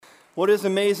Well, it is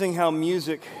amazing how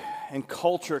music and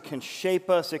culture can shape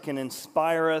us, it can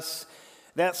inspire us.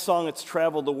 That song that's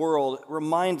traveled the world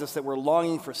reminds us that we're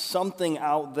longing for something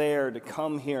out there to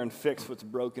come here and fix what's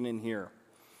broken in here.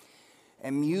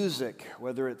 And music,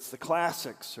 whether it's the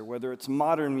classics or whether it's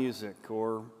modern music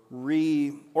or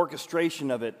re-orchestration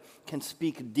of it, can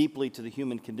speak deeply to the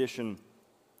human condition.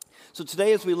 So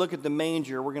today as we look at the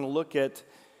manger, we're going to look at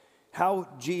how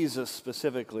Jesus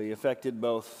specifically affected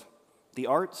both the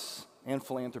arts and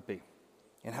philanthropy,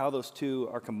 and how those two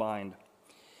are combined.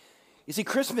 You see,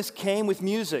 Christmas came with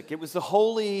music. It was the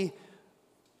holy,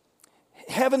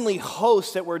 heavenly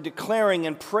hosts that were declaring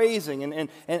and praising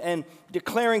and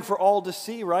declaring for all to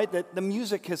see, right? That the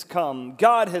music has come,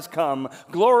 God has come,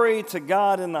 glory to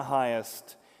God in the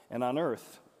highest, and on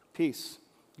earth, peace,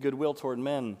 goodwill toward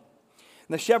men. And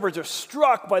the shepherds are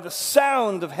struck by the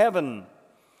sound of heaven.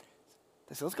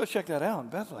 They say, let's go check that out in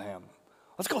Bethlehem.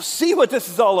 Let's go see what this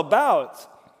is all about.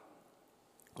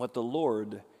 What the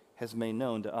Lord has made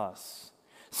known to us.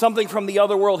 Something from the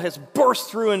other world has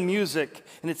burst through in music,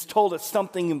 and it's told us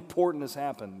something important has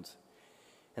happened.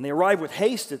 And they arrive with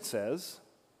haste, it says,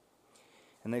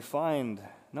 and they find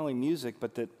not only music,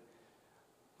 but that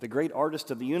the great artist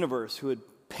of the universe who had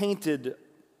painted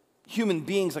human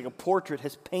beings like a portrait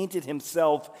has painted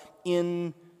himself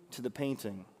into the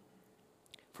painting.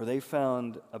 For they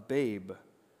found a babe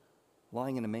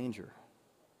lying in a manger,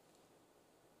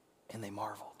 and they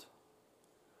marveled.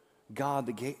 God,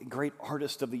 the great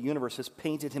artist of the universe, has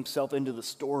painted himself into the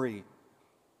story.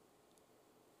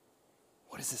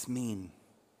 What does this mean?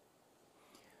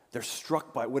 They're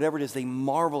struck by it. Whatever it is, they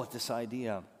marvel at this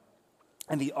idea.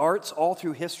 And the arts all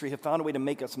through history have found a way to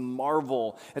make us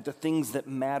marvel at the things that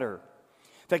matter.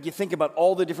 In fact, you think about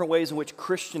all the different ways in which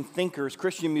Christian thinkers,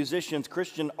 Christian musicians,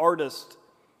 Christian artists,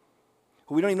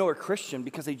 who we don't even know are Christian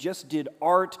because they just did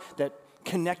art that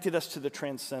connected us to the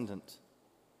transcendent.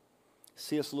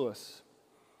 C.S. Lewis,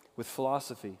 with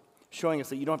philosophy, showing us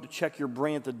that you don't have to check your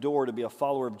brain at the door to be a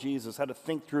follower of Jesus, how to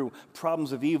think through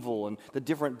problems of evil and the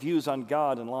different views on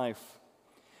God and life.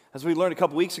 As we learned a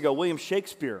couple weeks ago, William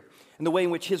Shakespeare, and the way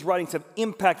in which his writings have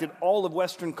impacted all of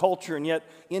Western culture, and yet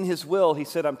in his will, he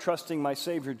said, I'm trusting my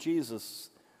Savior Jesus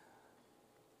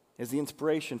as the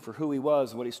inspiration for who he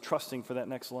was and what he's trusting for that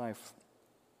next life.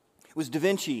 It was Da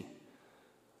Vinci,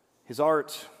 his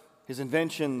art, his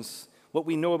inventions, what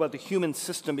we know about the human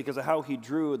system because of how he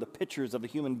drew the pictures of the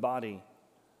human body.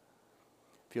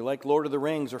 If you like Lord of the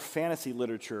Rings or fantasy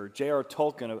literature, J.R.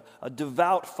 Tolkien, a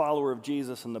devout follower of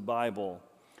Jesus and the Bible,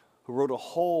 who wrote a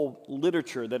whole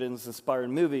literature that has inspired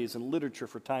movies and literature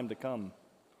for time to come.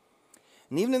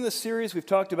 And even in this series, we've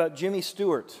talked about Jimmy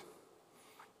Stewart.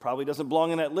 Probably doesn't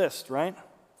belong in that list, right?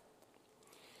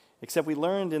 Except we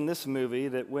learned in this movie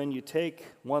that when you take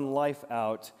one life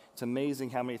out, it's amazing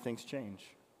how many things change.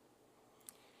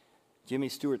 Jimmy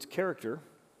Stewart's character,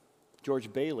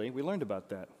 George Bailey, we learned about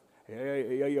that.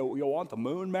 You want the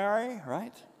moon, Mary?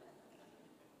 Right?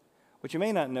 What you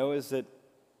may not know is that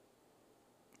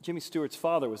Jimmy Stewart's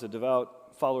father was a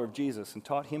devout follower of Jesus and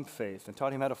taught him faith and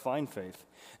taught him how to find faith.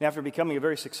 And after becoming a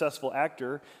very successful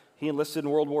actor, he enlisted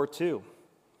in World War II.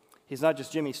 He's not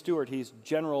just Jimmy Stewart, he's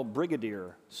General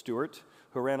Brigadier Stewart,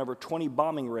 who ran over 20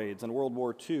 bombing raids in World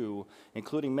War II,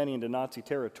 including many into Nazi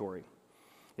territory.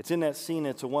 It's in that scene,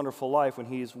 It's a Wonderful Life, when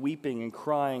he's weeping and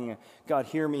crying, God,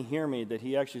 hear me, that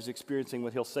he actually is experiencing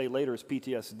what he'll say later is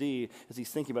PTSD, as he's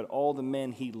thinking about all the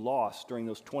men he lost during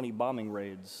those 20 bombing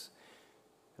raids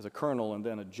as a colonel and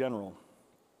then a general.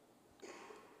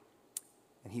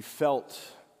 And he felt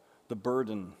the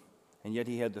burden, and yet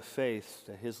he had the faith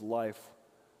that his life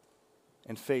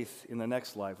and faith in the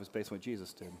next life was based on what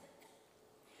Jesus did.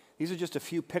 These are just a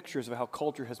few pictures of how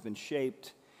culture has been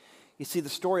shaped. You see, the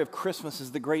story of Christmas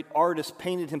is the great artist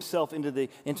painted himself into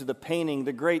the painting.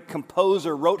 The great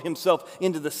composer wrote himself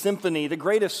into the symphony. The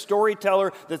greatest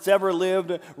storyteller that's ever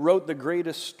lived wrote the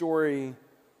greatest story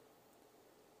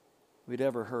we'd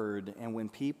ever heard. And when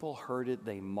people heard it,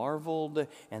 they marveled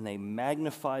and they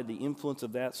magnified the influence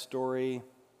of that story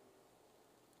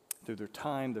through their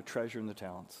time, their treasure, and their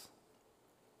talents.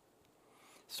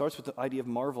 It starts with the idea of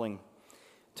marveling.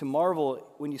 To marvel,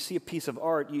 when you see a piece of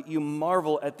art, you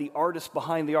marvel at the artist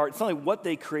behind the art. It's not only what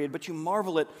they created, but you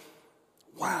marvel at,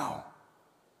 wow,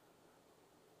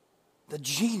 the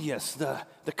genius, the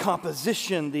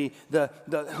composition, the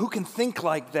who can think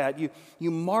like that?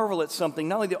 You marvel at something,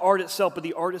 not only the art itself, but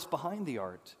the artist behind the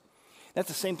art. That's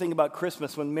the same thing about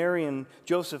Christmas. When Mary and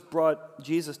Joseph brought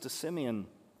Jesus to Simeon,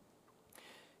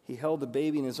 he held the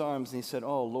baby in his arms and he said,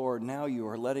 oh, Lord, now you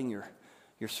are letting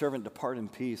your Your servant depart in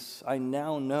peace. I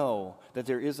now know that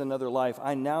there is another life.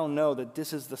 I now know that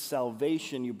this is the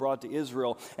salvation you brought to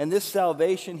Israel. And this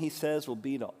salvation, he says, will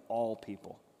be to all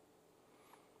people.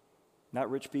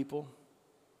 Not rich people,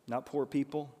 not poor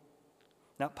people,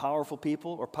 not powerful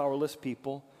people or powerless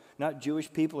people, not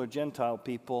Jewish people or Gentile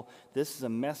people. This is a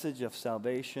message of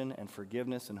salvation and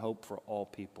forgiveness and hope for all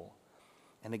people.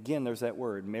 And again, there's that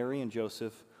word. Mary and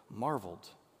Joseph marveled.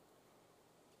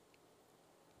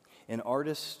 And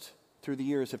artists through the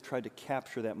years have tried to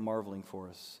capture that marveling for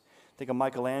us. Think of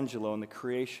Michelangelo and the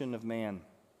creation of man.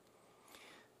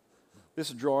 This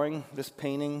drawing, this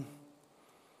painting,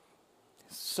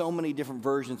 so many different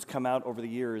versions come out over the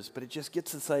years, but it just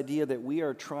gets this idea that we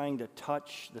are trying to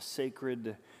touch the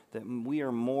sacred, that we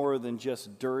are more than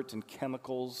just dirt and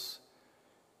chemicals,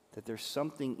 that there's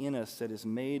something in us that is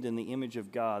made in the image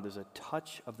of God. There's a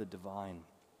touch of the divine.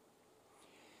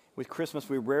 With Christmas,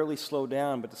 we rarely slow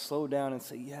down, but to slow down and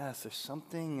say, yes, there's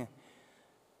something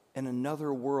in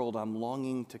another world I'm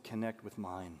longing to connect with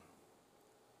mine.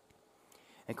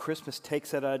 And Christmas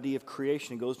takes that idea of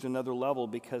creation and goes to another level,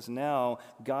 because now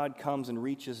God comes and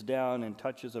reaches down and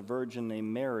touches a virgin named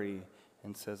Mary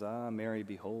and says, Mary,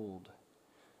 behold.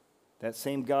 That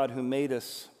same God who made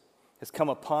us has come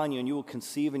upon you, and you will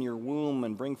conceive in your womb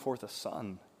and bring forth a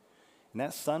son. And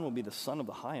that son will be the Son of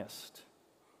the Highest.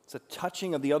 It's a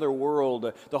touching of the other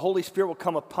world. The Holy Spirit will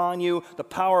come upon you. The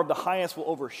power of the highest will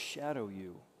overshadow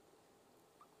you.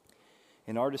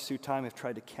 And artists through time have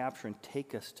tried to capture and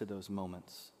take us to those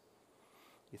moments.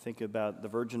 You think about The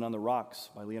Virgin on the Rocks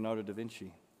by Leonardo da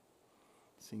Vinci,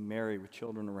 seeing Mary with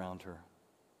children around her.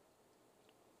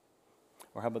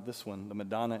 Or how about this one, The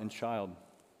Madonna and Child?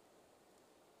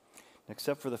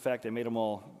 Except for the fact they made them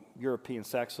all European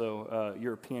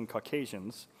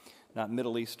Caucasians, not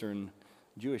Middle Eastern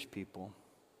Jewish people,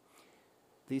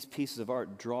 these pieces of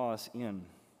art draw us in.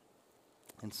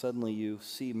 And suddenly you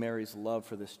see Mary's love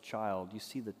for this child. You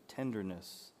see the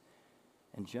tenderness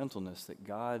and gentleness that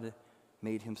God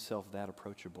made himself that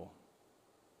approachable,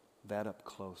 that up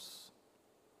close,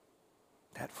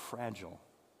 that fragile.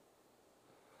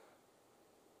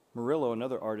 Murillo,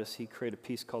 another artist, he created a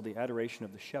piece called The Adoration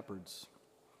of the Shepherds.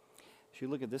 As you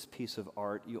look at this piece of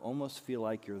art, you almost feel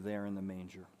like you're there in the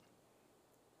manger.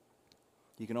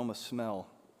 You can almost smell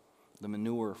the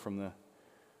manure from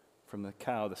the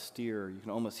cow, the steer. You can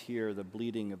almost hear the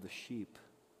bleating of the sheep.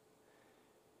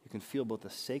 You can feel both the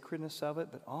sacredness of it,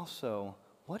 but also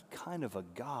what kind of a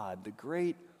God, the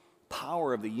great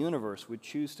power of the universe, would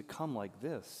choose to come like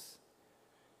this.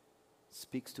 It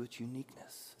speaks to its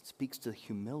uniqueness. It speaks to the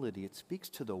humility. It speaks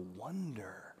to the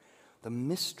wonder, the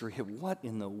mystery of what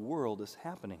in the world is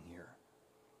happening here.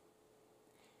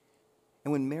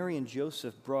 And when Mary and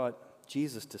Joseph brought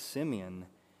Jesus to Simeon,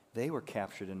 they were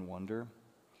captured in wonder.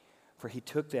 For he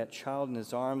took that child in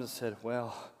his arms and said,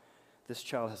 well, this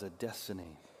child has a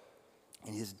destiny.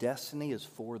 And his destiny is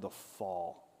for the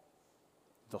fall.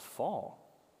 The fall.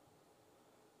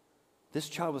 This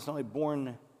child was not only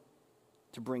born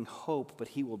to bring hope, but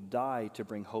he will die to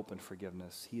bring hope and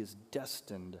forgiveness. He is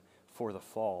destined for the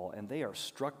fall. And they are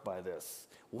struck by this.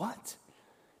 What?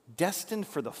 Destined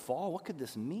for the fall? What could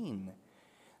this mean?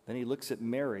 Then he looks at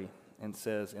Mary and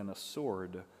says, and a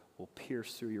sword will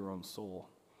pierce through your own soul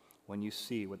when you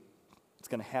see what's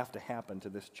going to happen to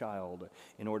this child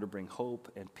in order to bring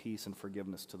hope and peace and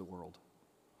forgiveness to the world.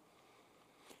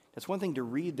 It's one thing to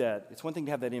read that. It's one thing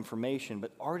to have that information,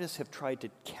 but artists have tried to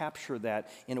capture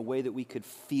that in a way that we could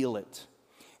feel it.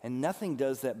 And nothing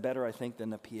does that better, I think,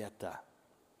 than the Pietà.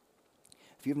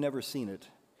 If you've never seen it,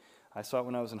 I saw it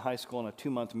when I was in high school on a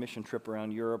 2-month mission trip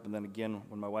around Europe, and then again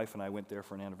when my wife and I went there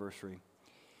for an anniversary.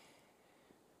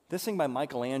 This thing by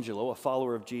Michelangelo, a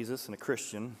follower of Jesus and a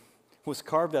Christian, was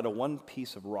carved out of one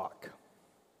piece of rock.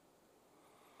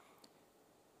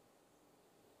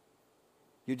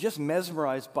 You're just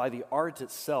mesmerized by the art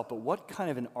itself, but what kind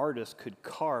of an artist could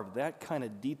carve that kind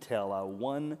of detail out of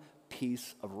one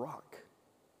piece of rock?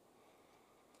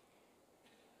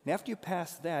 And after you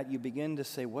pass that, you begin to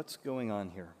say, what's going on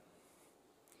here?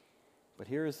 But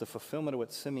here is the fulfillment of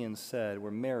what Simeon said,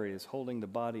 where Mary is holding the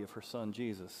body of her son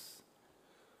Jesus,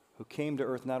 who came to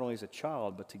earth not only as a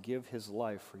child, but to give his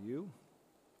life for you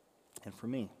and for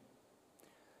me,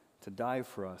 to die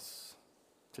for us,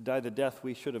 to die the death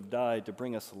we should have died, to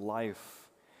bring us life,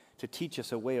 to teach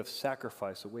us a way of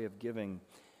sacrifice, a way of giving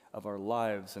of our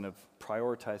lives and of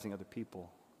prioritizing other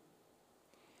people.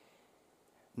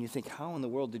 And you think, how in the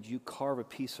world did you carve a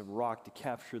piece of rock to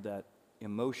capture that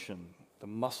emotion, the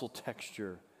muscle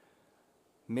texture,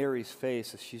 Mary's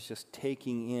face as she's just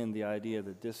taking in the idea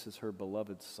that this is her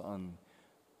beloved son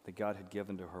that God had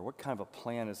given to her. What kind of a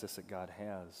plan is this that God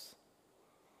has?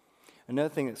 Another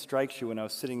thing that strikes you, when I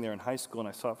was sitting there in high school and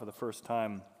I saw it for the first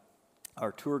time,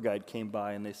 our tour guide came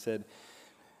by and they said,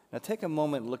 now take a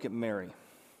moment and look at Mary.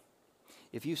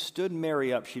 If you stood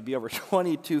Mary up, she'd be over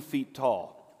 22 feet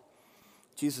tall.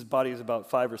 Jesus' body is about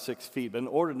 5 or 6 feet, but in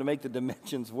order to make the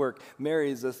dimensions work,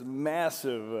 Mary is this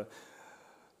massive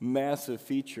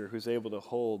feature who's able to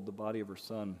hold the body of her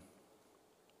son.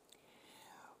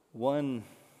 One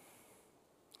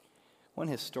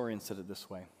historian said it this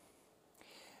way: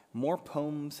 more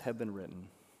poems have been written,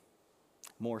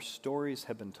 more stories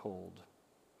have been told,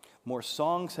 more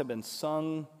songs have been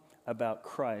sung about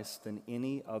Christ than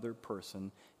any other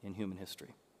person in human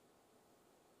history.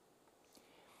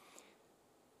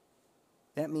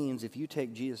 That means if you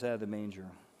take Jesus out of the manger,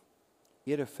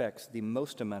 it affects the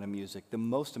most amount of music, the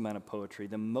most amount of poetry,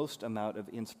 the most amount of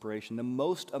inspiration, the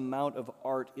most amount of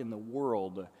art in the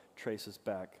world traces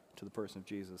back to the person of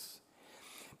Jesus.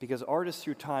 Because artists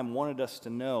through time wanted us to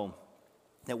know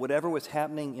that whatever was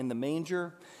happening in the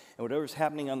manger and whatever was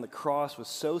happening on the cross was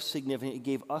so significant, it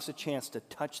gave us a chance to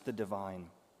touch the divine.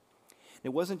 It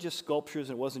wasn't just sculptures,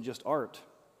 and it wasn't just art.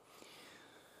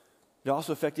 It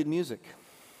also affected music.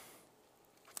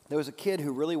 There was a kid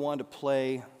who really wanted to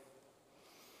play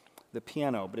the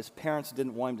piano, but his parents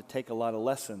didn't want him to take a lot of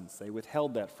lessons. They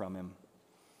withheld that from him.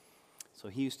 So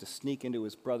he used to sneak into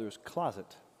his brother's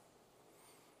closet,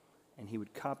 and he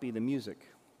would copy the music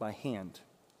by hand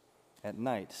at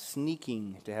night,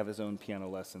 sneaking to have his own piano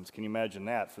lessons. Can you imagine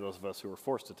that for those of us who were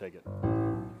forced to take it?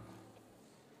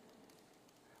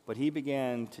 But he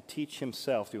began to teach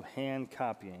himself through hand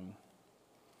copying.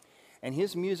 And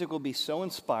his music will be so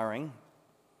inspiring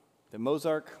that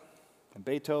Mozart and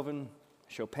Beethoven,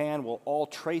 Chopin will all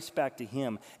trace back to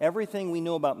him. Everything we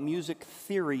know about music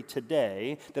theory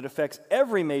today that affects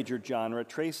every major genre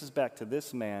traces back to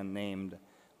this man named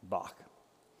Bach,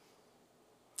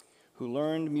 who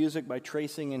learned music by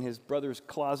tracing in his brother's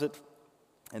closet,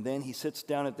 and then he sits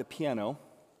down at the piano,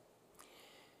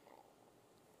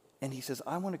 and he says,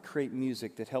 I want to create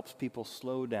music that helps people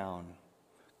slow down,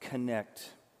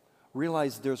 connect,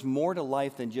 realize there's more to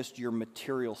life than just your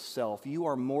material self. You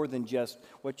are more than just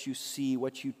what you see,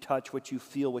 what you touch, what you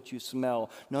feel, what you smell.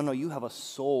 No, you have a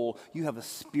soul. You have a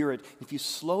spirit. If you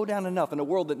slow down enough in a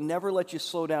world that never lets you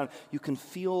slow down, you can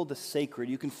feel the sacred.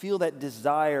 You can feel that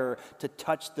desire to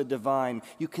touch the divine.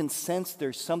 You can sense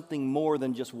there's something more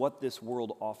than just what this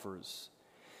world offers.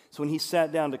 So when he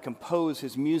sat down to compose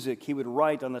his music, he would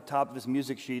write on the top of his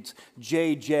music sheets,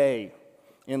 JJ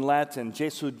in Latin,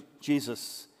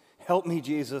 Jesus. Help me,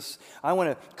 Jesus. I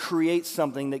want to create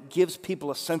something that gives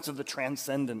people a sense of the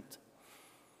transcendent.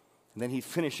 And then he'd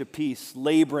finish a piece,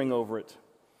 laboring over it.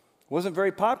 It wasn't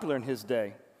very popular in his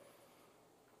day.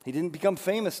 He didn't become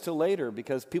famous till later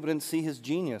because people didn't see his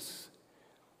genius.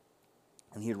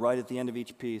 And he'd write at the end of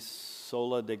each piece,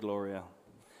 Sola de Gloria.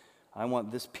 I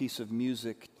want this piece of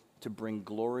music to bring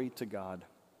glory to God,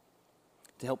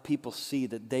 to help people see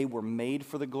that they were made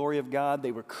for the glory of God.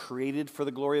 They were created for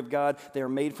the glory of God. They are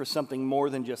made for something more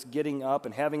than just getting up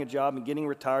and having a job and getting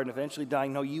retired and eventually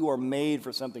dying. No, you are made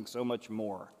for something so much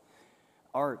more.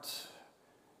 Art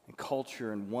and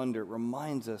culture and wonder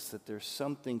reminds us that there's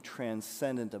something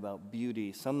transcendent about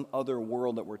beauty, some other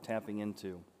world that we're tapping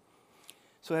into.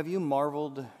 So have you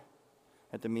marveled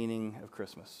at the meaning of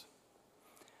Christmas?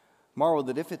 Marveled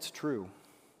that if it's true,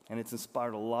 and it's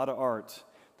inspired a lot of art,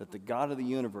 that the God of the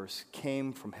universe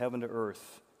came from heaven to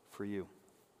earth for you.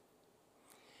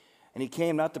 And he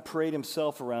came not to parade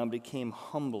himself around, but he came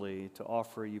humbly to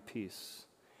offer you peace.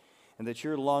 And that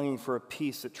you're longing for a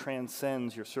peace that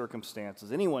transcends your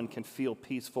circumstances. Anyone can feel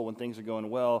peaceful when things are going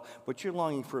well, but you're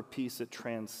longing for a peace that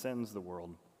transcends the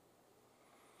world.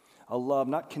 A love,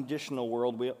 not conditional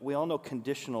world. We all know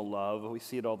conditional love. We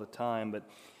see it all the time. But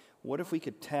what if we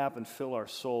could tap and fill our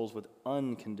souls with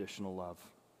unconditional love?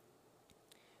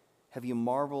 Have you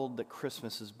marveled that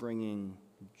Christmas is bringing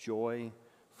joy,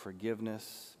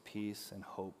 forgiveness, peace, and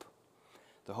hope?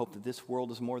 The hope that this world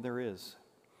is more there is.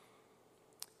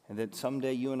 And that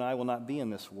someday you and I will not be in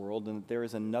this world, and that there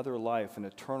is another life, an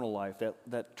eternal life,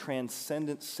 that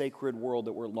transcendent, sacred world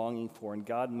that we're longing for. And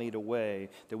God made a way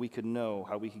that we could know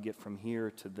how we could get from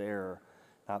here to there,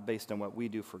 not based on what we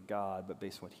do for God, but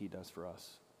based on what he does for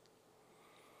us.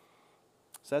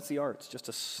 So that's the arts, just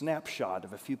a snapshot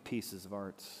of a few pieces of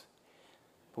arts.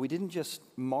 But we didn't just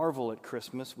marvel at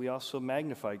Christmas, we also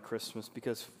magnified Christmas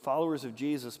because followers of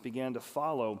Jesus began to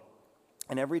follow.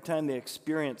 And every time they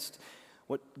experienced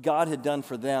what God had done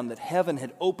for them, that heaven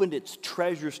had opened its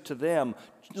treasures to them,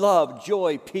 love,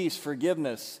 joy, peace,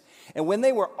 forgiveness, And when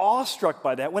they were awestruck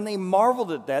by that, when they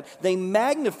marveled at that, they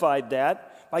magnified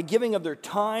that by giving of their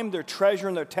time, their treasure,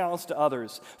 and their talents to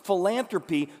others.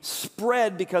 Philanthropy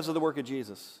spread because of the work of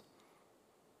Jesus.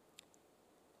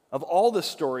 Of all the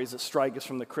stories that strike us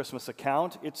from the Christmas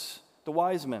account, it's the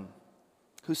wise men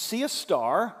who see a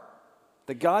star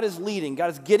that God is leading, God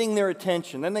is getting their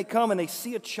attention. Then they come and they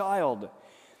see a child,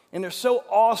 and they're so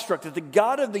awestruck that the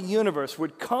God of the universe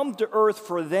would come to earth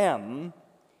for them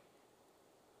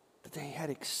that they had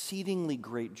exceedingly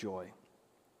great joy.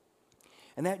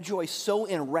 And that joy so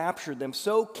enraptured them,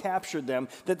 so captured them,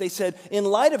 that they said, in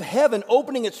light of heaven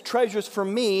opening its treasures for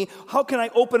me, how can I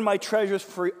open my treasures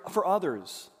for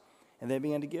others? And they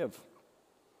began to give.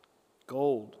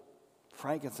 Gold,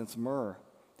 frankincense, myrrh.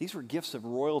 These were gifts of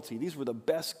royalty. These were the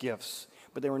best gifts,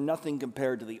 but they were nothing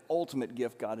compared to the ultimate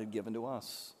gift God had given to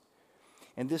us.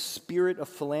 And this spirit of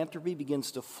philanthropy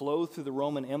begins to flow through the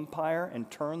Roman Empire and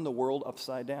turn the world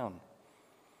upside down.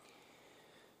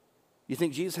 You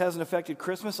think Jesus hasn't affected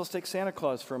Christmas? Let's take Santa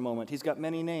Claus for a moment. He's got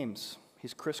many names.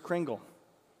 He's Kris Kringle.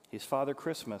 He's Father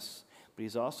Christmas. But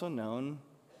he's also known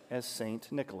as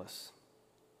Saint Nicholas.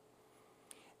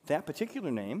 That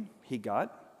particular name he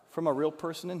got from a real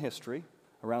person in history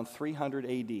around 300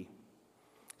 AD.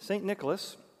 Saint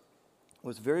Nicholas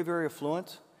was very, very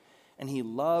affluent, and he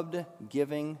loved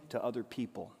giving to other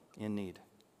people in need.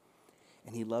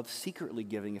 And he loved secretly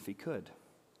giving if he could.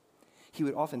 He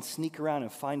would often sneak around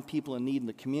and find people in need in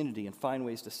the community and find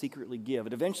ways to secretly give.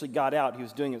 It eventually got out. He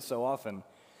was doing it so often.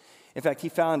 In fact, he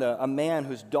found a man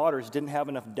whose daughters didn't have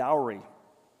enough dowry.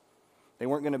 They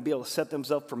weren't going to be able to set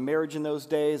themselves up for marriage in those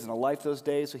days and a life those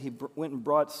days, so he went and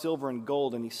brought silver and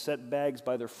gold, and he set bags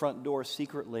by their front door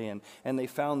secretly, and they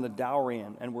found the dowry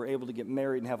and were able to get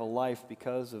married and have a life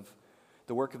because of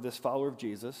the work of this follower of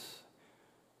Jesus,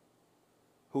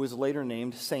 who was later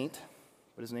named Saint,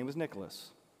 but his name was Nicholas.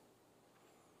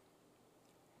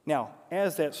 Now,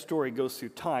 as that story goes through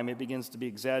time, it begins to be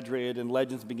exaggerated and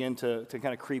legends begin to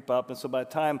kind of creep up. And so by the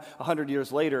time 100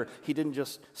 years later, he didn't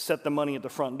just set the money at the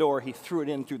front door, he threw it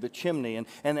in through the chimney.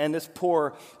 And this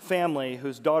poor family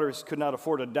whose daughters could not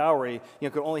afford a dowry,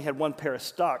 could only had one pair of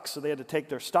stocks, so they had to take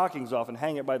their stockings off and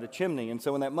hang it by the chimney. And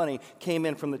so when that money came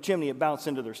in from the chimney, it bounced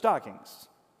into their stockings.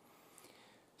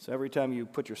 So every time you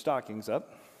put your stockings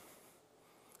up,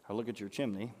 or look at your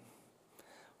chimney,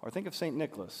 or think of St.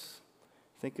 Nicholas,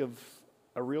 think of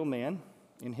a real man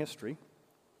in history,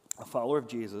 a follower of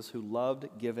Jesus who loved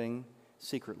giving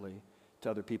secretly to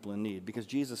other people in need. Because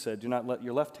Jesus said, do not let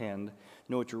your left hand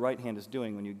know what your right hand is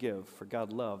doing when you give, for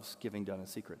God loves giving done in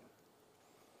secret.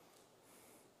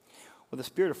 Well, the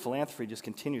spirit of philanthropy just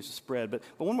continues to spread. But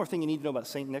one more thing you need to know about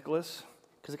St. Nicholas,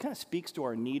 because it kind of speaks to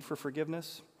our need for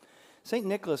forgiveness. St.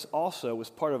 Nicholas also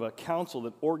was part of a council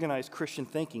that organized Christian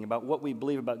thinking about what we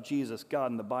believe about Jesus,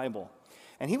 God, and the Bible.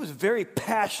 And he was very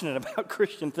passionate about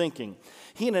Christian thinking.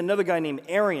 He and another guy named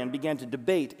Arian began to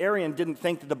debate. Arian didn't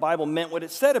think that the Bible meant what it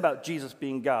said about Jesus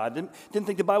being God. Didn't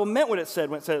think the Bible meant what it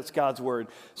said when it said it's God's word.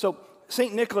 So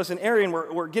St. Nicholas and Arian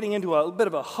were getting into a bit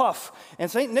of a huff. And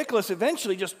St. Nicholas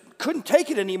eventually just couldn't take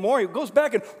it anymore. He goes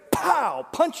back and pow,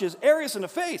 punches Arius in the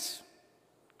face,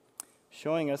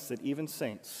 showing us that even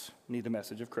saints need the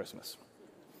message of Christmas.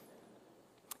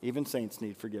 Even saints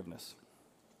need forgiveness.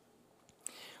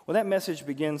 Well, that message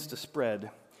begins to spread.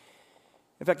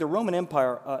 In fact, the Roman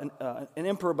Empire, an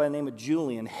emperor by the name of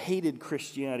Julian, hated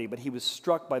Christianity, but he was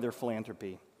struck by their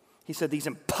philanthropy. He said, these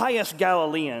impious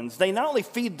Galileans, they not only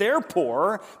feed their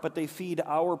poor, but they feed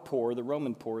our poor, the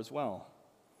Roman poor as well.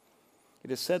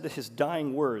 It is said that his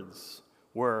dying words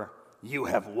were, you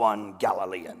have one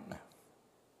Galilean.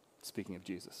 Speaking of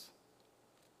Jesus.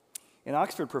 An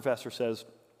Oxford professor says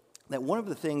that one of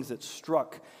the things that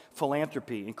struck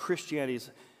philanthropy and Christianity's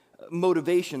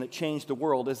motivation that changed the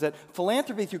world is that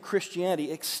philanthropy through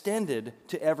Christianity extended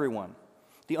to everyone.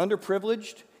 The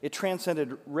underprivileged, it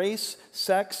transcended race,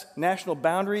 sex, national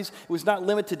boundaries. It was not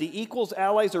limited to equals,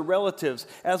 allies, or relatives,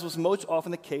 as was most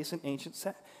often the case in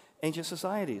ancient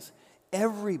societies.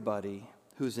 Everybody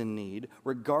who's in need,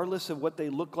 regardless of what they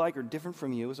look like or different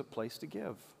from you, is a place to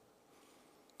give.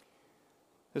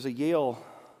 There's a Yale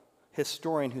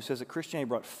historian who says that Christianity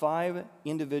brought 5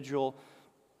 individual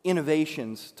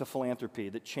innovations to philanthropy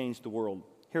that changed the world.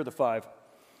 Here are the 5.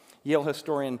 Yale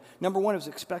historian, number 1, it was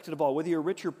expected of all. Whether you're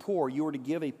rich or poor, you were to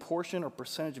give a portion or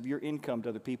percentage of your income to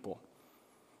other people.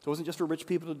 So it wasn't just for rich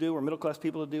people to do or middle-class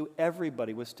people to do.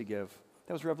 Everybody was to give.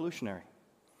 That was revolutionary.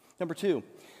 Number 2,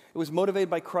 it was motivated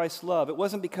by Christ's love. It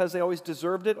wasn't because they always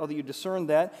deserved it, although you discerned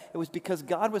that. It was because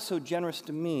God was so generous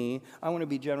to me, I want to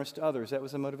be generous to others. That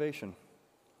was the motivation.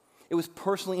 It was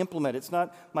personally implemented. It's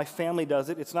not my family does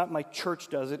it. It's not my church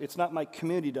does it. It's not my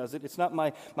community does it. It's not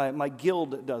my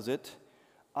guild does it.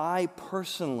 I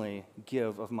personally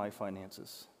give of my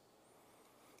finances.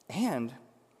 And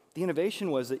the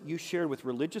innovation was that you shared with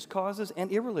religious causes and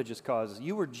irreligious causes.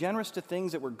 You were generous to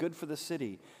things that were good for the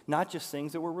city, not just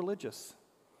things that were religious.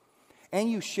 And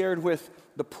you shared with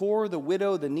the poor, the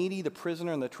widow, the needy, the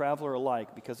prisoner, and the traveler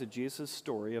alike because of Jesus'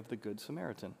 story of the Good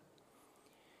Samaritan.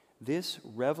 This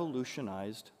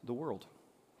revolutionized the world.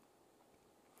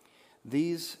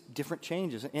 These different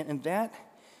changes, and that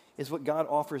is what God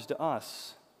offers to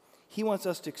us. He wants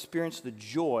us to experience the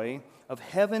joy of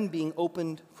heaven being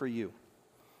opened for you.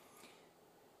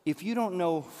 If you don't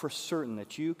know for certain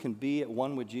that you can be at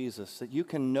one with Jesus, that you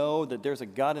can know that there's a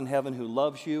God in heaven who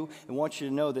loves you and wants you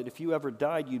to know that if you ever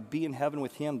died, you'd be in heaven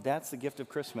with him, that's the gift of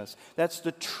Christmas. That's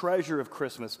the treasure of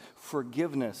Christmas,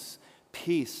 forgiveness,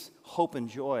 peace, hope, and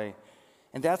joy.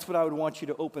 And that's what I would want you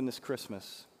to open this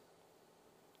Christmas,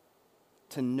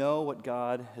 to know what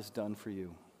God has done for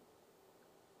you.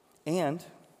 And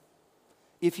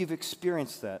if you've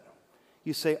experienced that,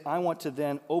 you say, I want to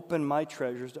then open my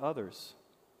treasures to others.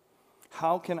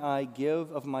 How can I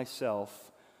give of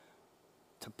myself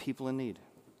to people in need?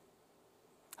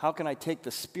 How can I take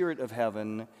the spirit of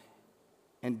heaven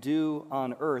and do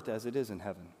on earth as it is in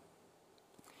heaven?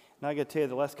 Now I got to tell you,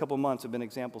 the last couple of months have been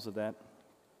examples of that.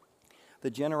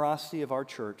 The generosity of our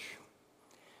church.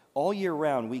 All year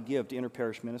round, we give to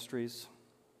interparish ministries,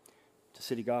 to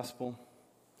City Gospel,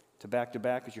 to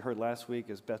Back, as you heard last week,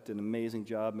 as Beth did an amazing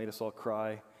job, made us all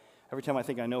cry. Every time I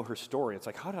think I know her story, it's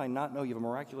like, how did I not know you have a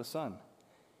miraculous son?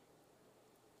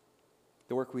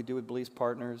 The work we do with Belize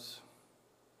Partners,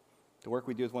 the work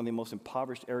we do with one of the most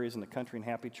impoverished areas in the country in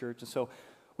Happy Church. And so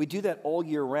we do that all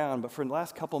year round, but for the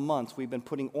last couple months, we've been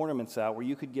putting ornaments out where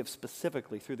you could give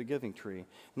specifically through the giving tree.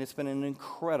 And it's been an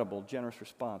incredible, generous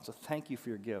response. So thank you for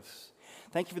your gifts.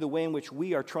 Thank you for the way in which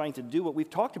we are trying to do what we've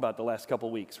talked about the last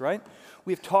couple weeks, right?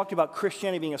 We've talked about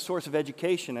Christianity being a source of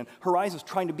education, and Horizon's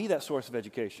trying to be that source of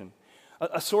education.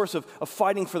 A source of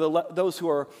fighting for those who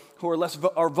are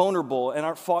vulnerable and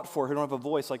aren't fought for, who don't have a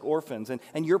voice, like orphans.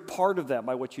 And you're part of that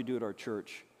by what you do at our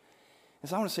church. And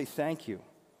so I want to say thank you.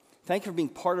 Thank you for being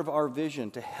part of our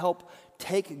vision to help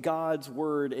take God's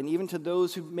word, and even to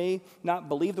those who may not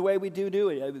believe the way we do,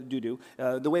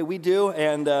 the way we do,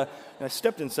 and I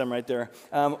stepped in some right there,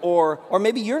 or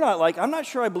maybe you're not like, I'm not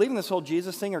sure I believe in this whole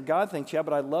Jesus thing or God thing, Chad,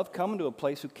 but I love coming to a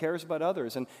place who cares about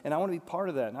others, and I want to be part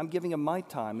of that, and I'm giving them my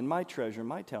time and my treasure and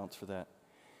my talents for that.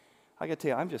 I got to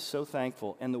tell you, I'm just so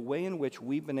thankful, and the way in which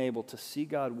we've been able to see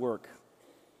God work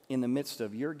in the midst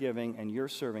of your giving and your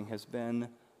serving has been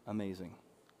amazing.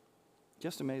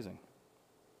 Just amazing.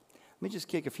 Let me just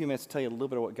take a few minutes to tell you a little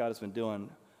bit of what God has been doing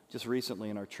just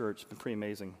recently in our church. It's been pretty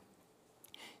amazing.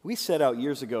 We set out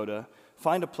years ago to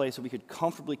find a place that we could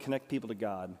comfortably connect people to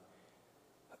God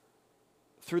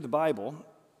through the Bible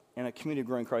and a community of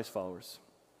growing Christ followers.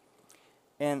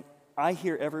 And I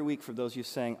hear every week from those of you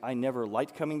saying, I never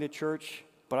liked coming to church,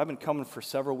 but I've been coming for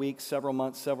several weeks, several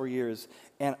months, several years,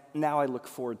 and now I look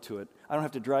forward to it. I don't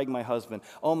have to drag my husband.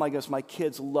 Oh my gosh, my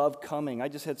kids love coming. I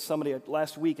just had somebody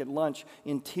last week at lunch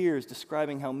in tears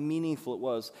describing how meaningful it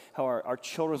was, how our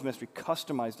children's ministry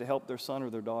customized to help their son or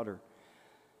their daughter.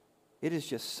 It is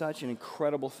just such an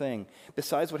incredible thing.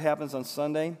 Besides what happens on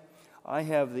Sunday, I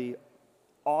have the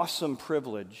awesome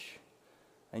privilege,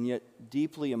 and yet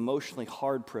deeply emotionally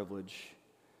hard privilege,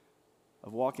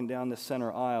 of walking down the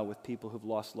center aisle with people who've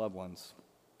lost loved ones.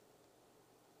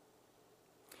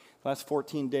 The last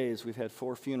 14 days, we've had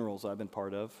 4 funerals I've been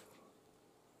part of.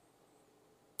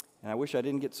 And I wish I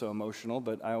didn't get so emotional,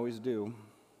 but I always do.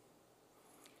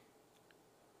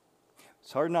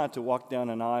 It's hard not to walk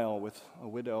down an aisle with a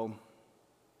widow,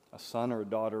 a son or a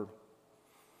daughter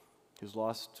who's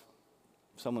lost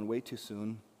someone way too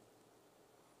soon,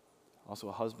 also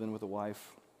a husband with a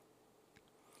wife.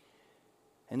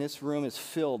 And this room is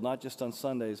filled, not just on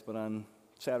Sundays, but on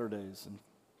Saturdays and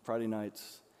Friday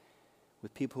nights,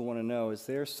 with people who want to know, is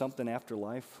there something after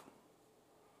life?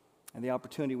 And the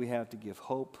opportunity we have to give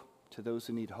hope to those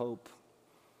who need hope,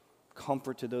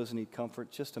 comfort to those who need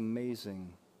comfort. Just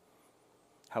amazing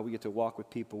how we get to walk with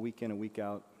people week in and week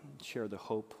out and share the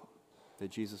hope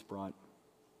that Jesus brought.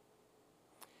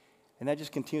 And that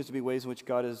just continues to be ways in which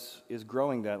God is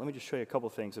growing that. Let me just show you a couple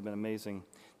of things that have been amazing.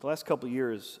 The last couple of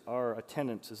years, our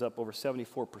attendance is up over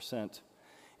 74%.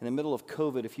 In the middle of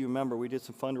COVID, if you remember, we did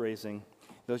some fundraising.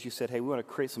 Those of you said, hey, we want to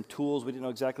create some tools. We didn't know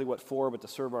exactly what for, but to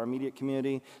serve our immediate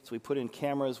community. So we put in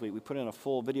cameras. We put in a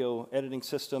full video editing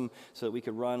system so that we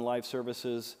could run live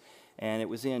services. And it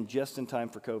was in just in time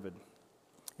for COVID.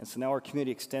 And so now our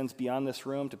community extends beyond this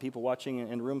room to people watching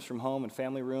in rooms from home and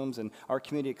family rooms, and our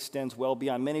community extends well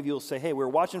beyond. Many of you will say, hey, we're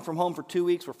watching from home for 2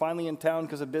 weeks, we're finally in town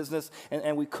because of business,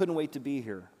 and we couldn't wait to be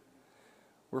here.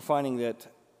 We're finding that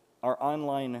our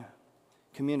online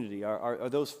community, are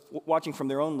those watching from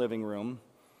their own living room,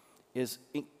 is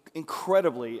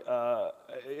incredibly,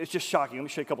 it's just shocking. Let me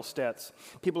show you a couple stats.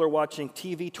 People are watching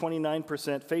TV 29%,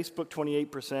 Facebook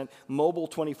 28%, mobile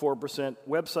 24%,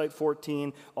 website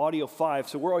 14%, audio 5%.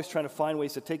 So we're always trying to find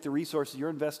ways to take the resources you're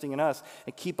investing in us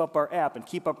and keep up our app and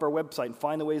keep up our website and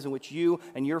find the ways in which you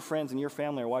and your friends and your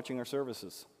family are watching our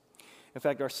services. In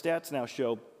fact, our stats now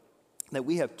show that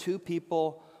we have 2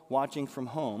 people watching from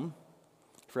home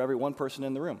for every 1 person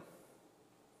in the room.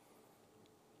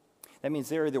 That means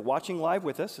they're either watching live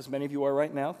with us, as many of you are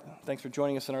right now. Thanks for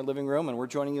joining us in our living room, and we're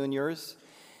joining you in yours.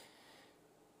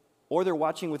 Or they're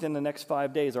watching within the next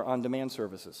 5 days our on-demand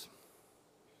services.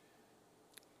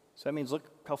 So that means look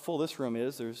how full this room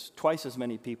is. There's twice as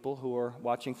many people who are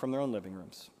watching from their own living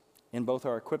rooms in both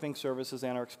our equipping services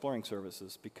and our exploring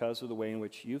services because of the way in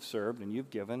which you've served and you've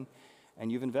given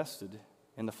and you've invested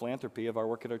in the philanthropy of our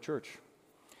work at our church.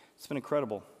 It's been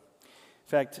incredible. In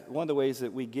fact, one of the ways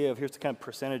that we give, here's the kind of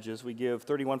percentages. We give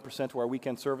 31% to our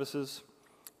weekend services.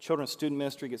 Children's student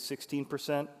ministry gets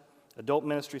 16%. Adult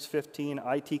ministries 15%.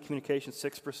 IT communications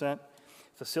 6%.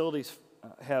 Facilities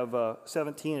have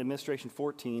 17%. Administration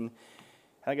 14%.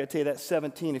 I got to tell you, that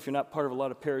 17%, if you're not part of a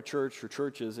lot of parachurch or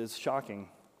churches, is shocking.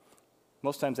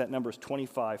 Most times that number is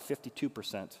 25%,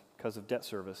 52% because of debt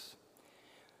service.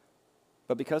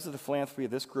 But because of the philanthropy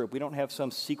of this group, we don't have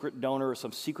some secret donor or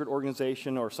some secret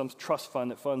organization or some trust fund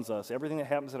that funds us. Everything that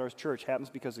happens at our church happens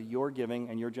because of your giving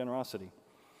and your generosity.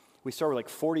 We started with like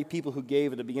 40 people who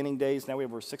gave at the beginning days. Now we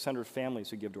have over 600 families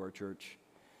who give to our church.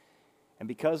 And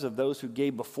because of those who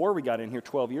gave before we got in here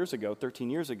 12 years ago, 13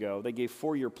 years ago, they gave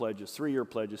 4-year pledges, 3-year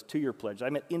pledges, 2-year pledges. I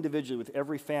met individually with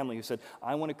every family who said,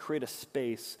 I want to create a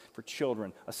space for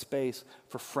children, a space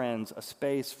for friends, a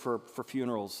space for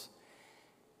funerals.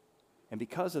 And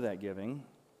because of that giving,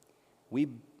 we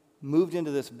moved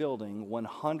into this building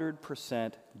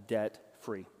 100%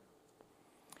 debt-free,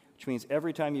 which means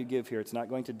every time you give here, it's not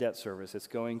going to debt service. It's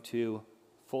going to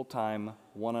full-time,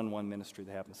 one-on-one ministry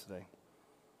that happens today.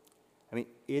 I mean,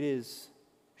 it is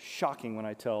shocking when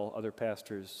I tell other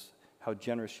pastors how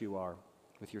generous you are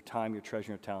with your time, your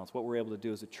treasure, and your talents, what we're able to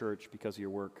do as a church because of your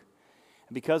work.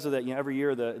 Because of that, every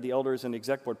year the elders and the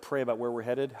exec board pray about where we're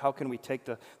headed. How can we take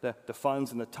the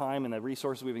funds and the time and the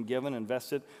resources we've been given and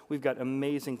invested? We've got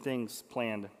amazing things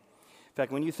planned. In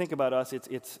fact, when you think about us,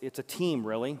 it's a team,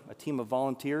 really, a team of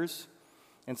volunteers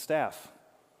and staff.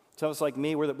 Some of us like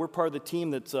me, we're part of the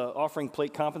team that's offering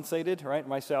plate compensated, right?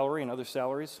 My salary and other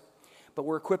salaries. But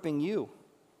we're equipping you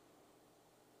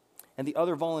and the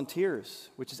other volunteers,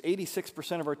 which is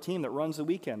 86% of our team that runs the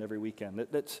weekend every weekend,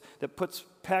 that puts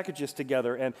packages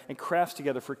together and crafts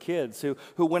together for kids, who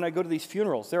when I go to these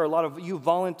funerals, there are a lot of you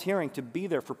volunteering to be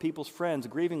there for people's friends,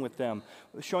 grieving with them,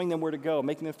 showing them where to go,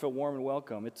 making them feel warm and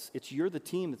welcome. It's you're the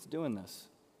team that's doing this.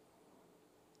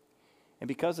 And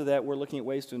because of that, we're looking at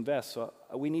ways to invest. So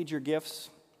we need your gifts.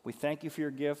 We thank you for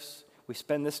your gifts. We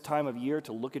spend this time of year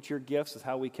to look at your gifts as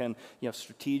how we can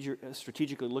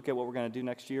strategically look at what we're going to do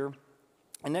next year.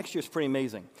 And next year is pretty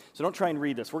amazing. So don't try and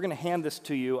read this. We're going to hand this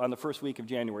to you on the first week of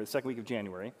January, the second week of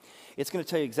January. It's going to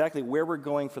tell you exactly where we're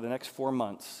going for the next 4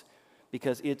 months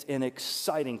because it's an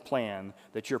exciting plan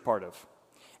that you're part of.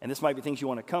 And this might be things you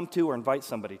want to come to or invite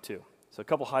somebody to. So a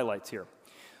couple highlights here.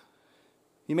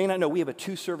 You may not know we have a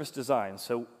 2-service design.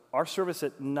 So our service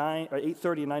at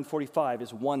 8:30 and 9:45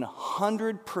 is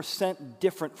 100%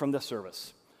 different from this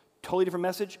service. Totally different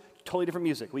message, totally different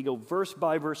music. We go verse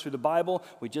by verse through the Bible.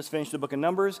 We just finished the book of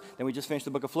Numbers, then we just finished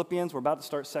the book of Philippians. We're about to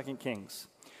start 2 Kings.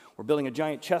 We're building a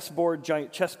giant chessboard,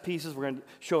 giant chess pieces. We're going to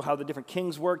show how the different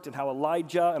kings worked and how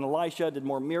Elijah and Elisha did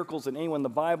more miracles than anyone in the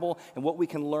Bible and what we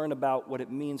can learn about what it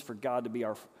means for God to be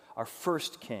our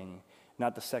first king,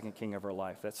 not the second king of our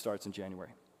life. That starts in January.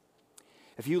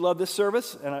 If you love this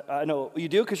service, and I know you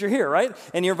do because you're here, right?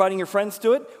 And you're inviting your friends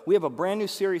to it, we have a brand new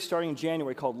series starting in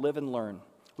January called Live and Learn.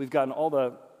 We've gotten all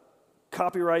the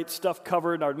copyright stuff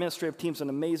covered. Our administrative team's done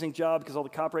an amazing job because all the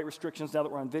copyright restrictions now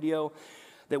that we're on video.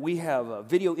 That we have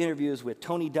video interviews with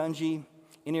Tony Dungy,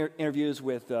 interviews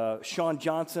with Sean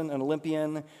Johnson, an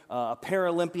Olympian, a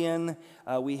Paralympian.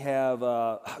 We have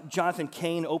Jonathan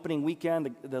Cain opening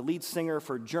weekend, the lead singer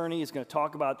for Journey, is going to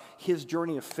talk about his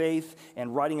journey of faith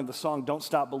and writing of the song Don't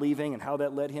Stop Believing and how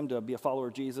that led him to be a follower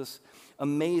of Jesus.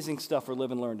 Amazing stuff for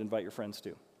Live and Learn to invite your friends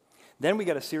to. Then we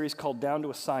got a series called Down to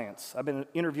a Science. I've been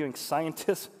interviewing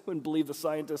scientists. Wouldn't believe the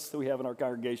scientists that we have in our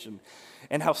congregation.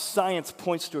 And how science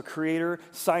points to a creator,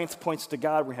 science points to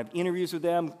God. We're going to have interviews with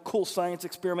them, cool science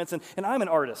experiments. And I'm an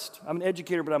artist. I'm an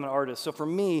educator, but I'm an artist. So for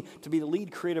me, to be the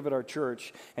lead creative at our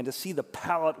church and to see the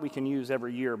palette we can use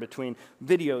every year between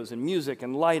videos and music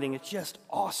and lighting, it's just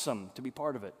awesome to be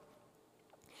part of it.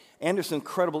 And there's some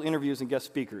incredible interviews and guest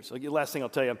speakers. So last thing I'll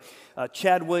tell you,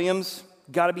 Chad Williams.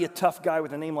 Got to be a tough guy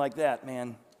with a name like that,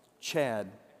 man. Chad.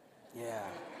 Yeah.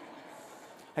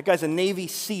 That guy's a Navy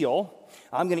SEAL.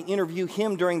 I'm going to interview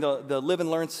him during the Live and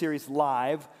Learn series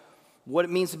live. What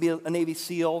it means to be a Navy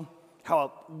SEAL. How a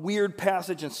weird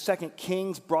passage in 2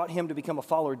 Kings brought him to become a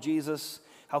follower of Jesus.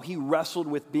 How he wrestled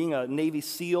with being a Navy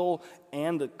SEAL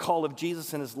and the call of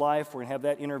Jesus in his life. We're going to have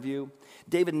that interview.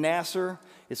 David Nasser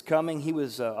is coming. He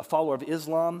was a follower of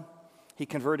Islam. He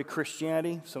converted to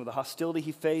Christianity, some of the hostility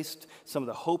he faced, some of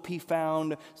the hope he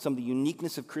found, some of the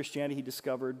uniqueness of Christianity he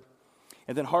discovered.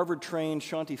 And then Harvard-trained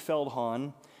Shaunti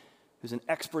Feldhahn, who's an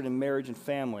expert in marriage and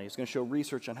family, is going to show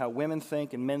research on how women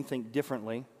think and men think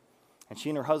differently. And she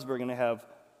and her husband are going to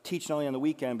teach not only on the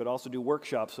weekend, but also do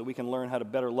workshops so we can learn how to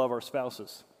better love our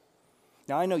spouses.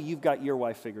 Now, I know you've got your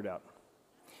wife figured out,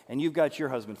 and you've got your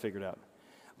husband figured out.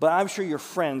 But I'm sure your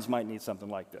friends might need something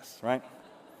like this, right?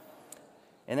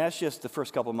 And that's just the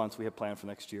first couple of months we have planned for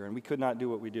next year. And we could not do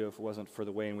what we do if it wasn't for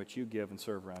the way in which you give and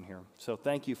serve around here. So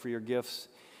thank you for your gifts,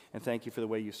 and thank you for the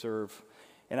way you serve.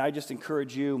 And I just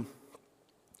encourage you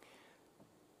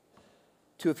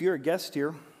to, if you're a guest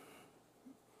here,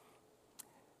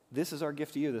 this is our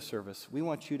gift to you, this service. We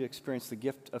want you to experience the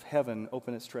gift of heaven,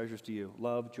 open its treasures to you.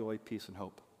 Love, joy, peace, and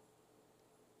hope.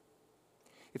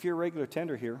 If you're a regular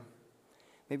tender here,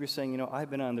 maybe you're saying, I've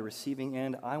been on the receiving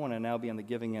end. I want to now be on the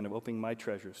giving end of opening my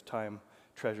treasures, time,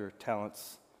 treasure,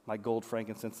 talents, my gold,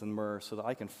 frankincense, and myrrh, so that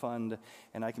I can fund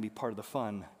and I can be part of the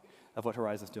fun of what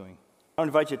Horizon's doing. I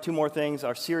want to invite you to two more things.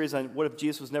 Our series on What If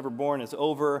Jesus Was Never Born is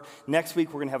over. Next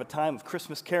week, we're going to have a time of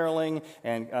Christmas caroling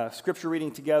and scripture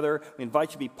reading together. We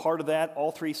invite you to be part of that,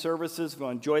 all three services. If you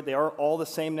want to enjoy it, they are all the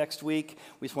same next week.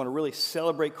 We just want to really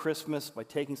celebrate Christmas by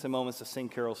taking some moments to sing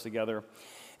carols together.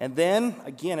 And then,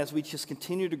 again, as we just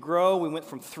continue to grow, we went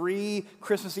from 3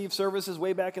 Christmas Eve services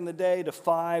way back in the day to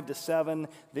 5 to 7.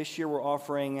 This year we're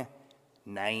offering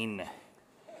 9.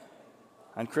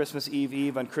 On Christmas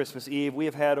Eve, on Christmas Eve. We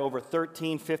have had over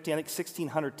 1,350, I think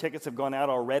 1,600 tickets have gone out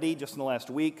already just in the last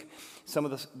week. Some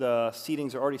of the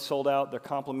seatings are already sold out. They're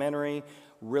complimentary.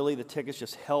 Really, the tickets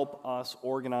just help us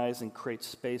organize and create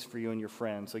space for you and your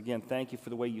friends. Again, thank you for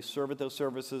the way you serve at those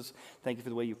services. Thank you for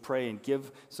the way you pray and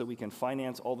give so we can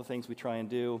finance all the things we try and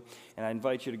do. And I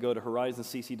invite you to go to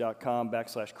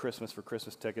horizoncc.com/Christmas for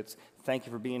Christmas tickets. Thank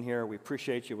you for being here. We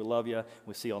appreciate you. We love you.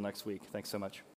 We'll see you all next week. Thanks so much.